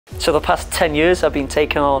So the past 10 years I've been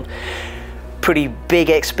taking on pretty big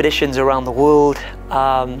expeditions around the world,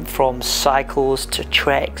 from cycles to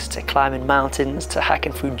treks to climbing mountains to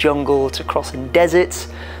hacking through jungle to crossing deserts.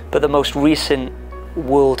 But the most recent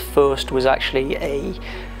world first was actually a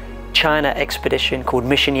China expedition called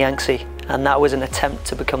Mission Yangtze, and that was an attempt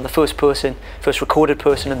to become the first recorded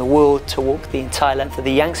person in the world to walk the entire length of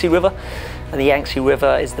the Yangtze River. And the Yangtze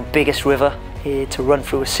River is the biggest river here to run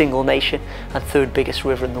through a single nation and third biggest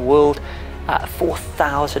river in the world at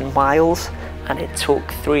 4,000 miles, and it took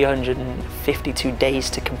 352 days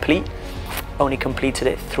to complete. Only completed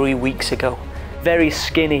it 3 weeks ago. Very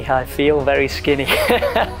skinny, I feel, very skinny.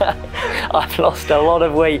 I've lost a lot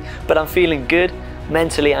of weight, but I'm feeling good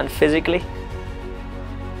mentally and physically.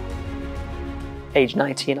 Age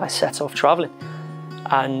 19, I set off traveling.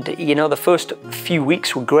 And you know, the first few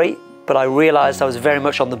weeks were great, but I realized I was very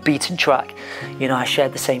much on the beaten track. You know, I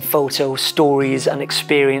shared the same photos, stories and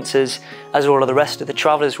experiences as all of the rest of the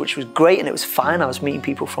travelers, which was great, and it was fine. I was meeting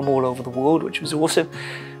people from all over the world, which was awesome.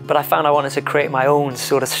 But I found I wanted to create my own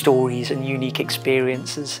sort of stories and unique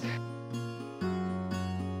experiences.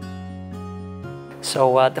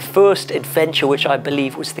 So the first adventure, which I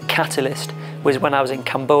believe was the catalyst, was when I was in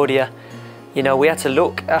Cambodia. You know, we had to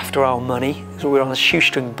look after our money, so we were on a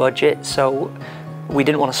shoestring budget, so we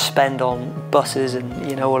didn't want to spend on buses and,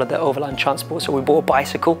 you know, all of the overland transport, so we bought a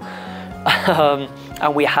bicycle.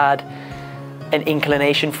 And we had an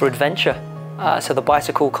inclination for adventure. So the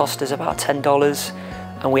bicycle cost us about $10,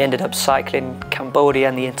 and we ended up cycling Cambodia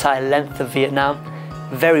and the entire length of Vietnam.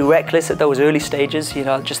 Very reckless at those early stages. You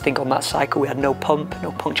know, just think on that cycle, we had no pump,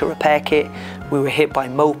 no puncture repair kit. We were hit by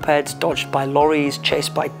mopeds, dodged by lorries,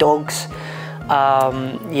 chased by dogs.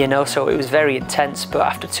 You know, so it was very intense, but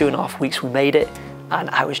after 2.5 weeks we made it, and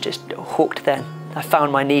I was just hooked then. I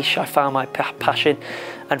found my niche, I found my passion,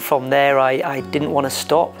 and from there I didn't want to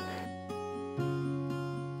stop.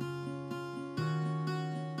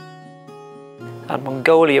 And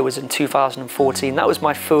Mongolia was in 2014. That was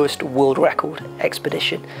my first world record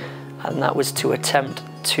expedition, and that was to attempt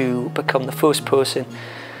to become the first person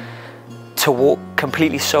to walk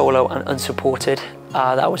completely solo and unsupported.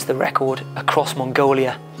 That was the record across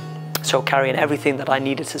Mongolia. So carrying everything that I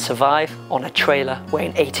needed to survive on a trailer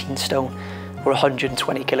weighing 18 stone or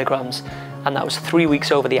 120 kilograms. And that was 3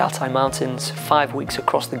 weeks over the Altai Mountains, 5 weeks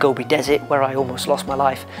across the Gobi Desert where I almost lost my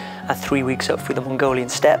life, and 3 weeks up through the Mongolian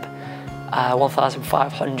steppe.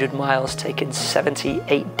 1,500 miles, taking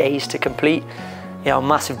 78 days to complete. You know, a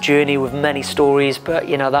massive journey with many stories, but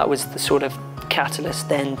you know, that was the sort of catalyst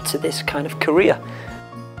then to this kind of career.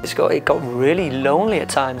 It got really lonely at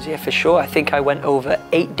times, yeah, for sure. I think I went over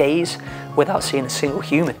 8 days without seeing a single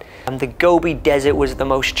human. And the Gobi Desert was the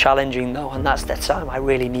most challenging though, and that's the time I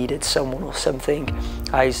really needed someone or something.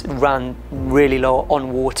 I ran really low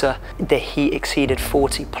on water. The heat exceeded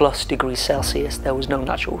 40+ degrees Celsius. There was no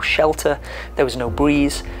natural shelter, there was no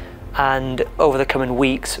breeze. And over the coming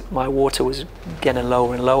weeks, my water was getting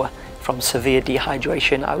lower and lower. From severe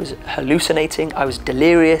dehydration, I was hallucinating, I was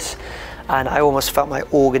delirious, and I almost felt my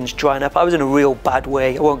organs drying up. I was in a real bad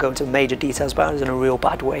way. I won't go into major details, but I was in a real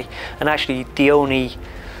bad way. And actually the only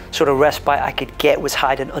sort of respite I could get was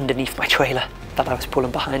hiding underneath my trailer that I was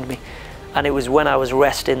pulling behind me. And it was when I was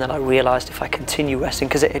resting that I realized if I continue resting,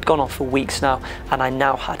 because it had gone on for weeks now, and I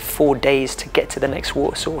now had 4 days to get to the next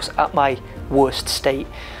water source at my worst state.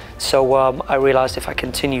 So I realized if I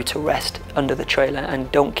continue to rest under the trailer and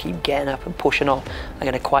don't keep getting up and pushing on, I'm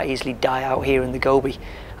gonna quite easily die out here in the Gobi.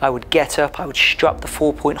 I would get up, I would strap the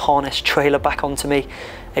 4-point harness trailer back onto me.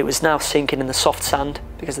 It was now sinking in the soft sand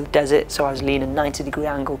because of the desert, so I was leaning 90-degree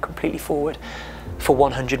angle completely forward for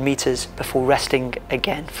 100 meters before resting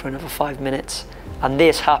again for another 5 minutes. And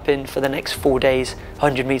this happened for the next 4 days,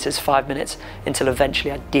 100 meters, 5 minutes, until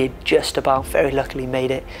eventually I did just about, very luckily, made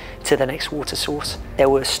it to the next water source. There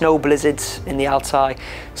were snow blizzards in the Altai,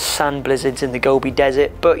 sand blizzards in the Gobi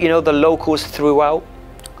Desert, but you know, the locals throughout,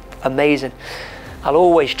 amazing. I'll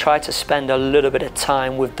always try to spend a little bit of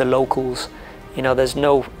time with the locals. You know, there's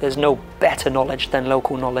no better knowledge than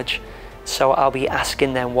local knowledge. So I'll be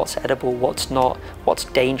asking them what's edible, what's not, what's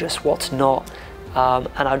dangerous, what's not. And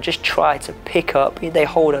I'll just try to pick up, they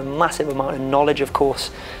hold a massive amount of knowledge of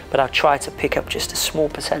course, but I'll try to pick up just a small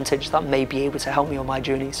percentage that may be able to help me on my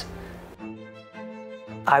journeys.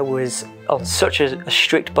 I was on such a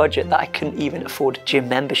strict budget that I couldn't even afford a gym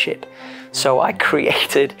membership. So I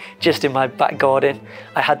created, just in my back garden,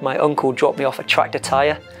 I had my uncle drop me off a tractor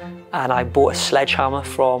tire and I bought a sledgehammer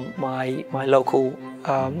from my local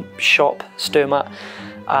shop, Sturmat,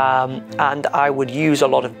 and I would use a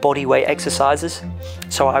lot of body weight exercises.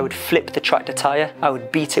 So I would flip the tractor tire, I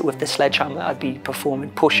would beat it with the sledgehammer, I'd be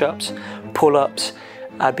performing push-ups, pull-ups,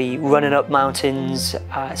 I'd be running up mountains,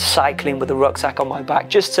 cycling with a rucksack on my back,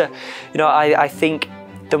 just to, you know, I think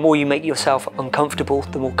the more you make yourself uncomfortable,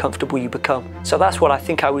 the more comfortable you become. So that's what I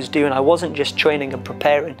think I was doing. I wasn't just training and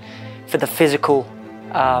preparing for the physical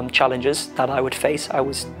challenges that I would face. I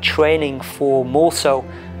was training for more so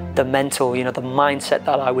the mental, you know, the mindset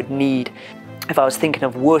that I would need. If I was thinking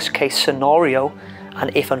of worst case scenario,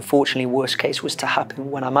 and if unfortunately worst case was to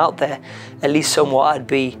happen when I'm out there, at least somewhat I'd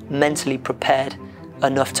be mentally prepared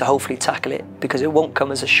enough to hopefully tackle it, because it won't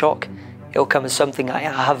come as a shock. It'll come as something I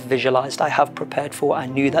have visualized, I have prepared for. I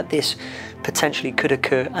knew that this potentially could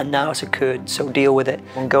occur, and now it's occurred, so deal with it.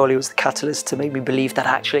 Mongolia was the catalyst to make me believe that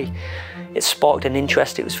actually it sparked an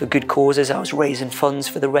interest. It was for good causes. I was raising funds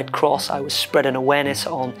for the Red Cross. I was spreading awareness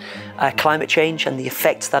on climate change and the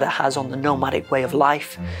effects that it has on the nomadic way of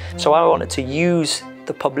life. So I wanted to use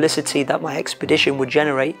the publicity that my expedition would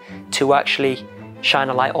generate to actually shine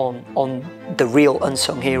a light on the real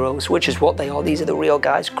unsung heroes, which is what they are. These are the real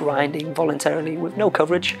guys grinding voluntarily with no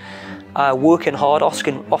coverage, working hard,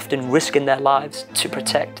 often risking their lives to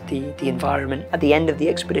protect the environment. At the end of the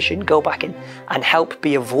expedition, go back in and help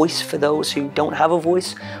be a voice for those who don't have a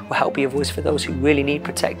voice, or help be a voice for those who really need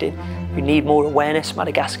protecting, who need more awareness.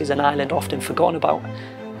 Madagascar is an island often forgotten about.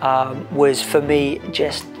 Was for me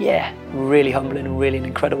just, yeah, really humbling and really an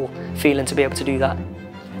incredible feeling to be able to do that.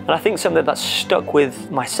 And I think something that stuck with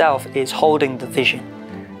myself is holding the vision.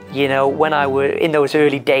 You know, when I were in those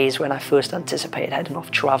early days when I first anticipated heading off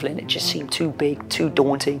traveling, it just seemed too big, too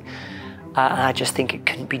daunting. And I just think it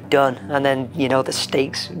couldn't be done. And then, you know, the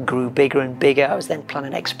stakes grew bigger and bigger. I was then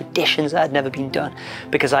planning expeditions that had never been done,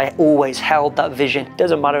 because I always held that vision. It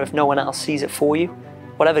doesn't matter if no one else sees it for you.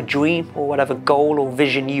 Whatever dream or whatever goal or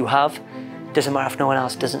vision you have, it doesn't matter if no one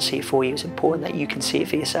else doesn't see it for you. It's important that you can see it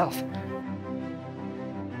for yourself.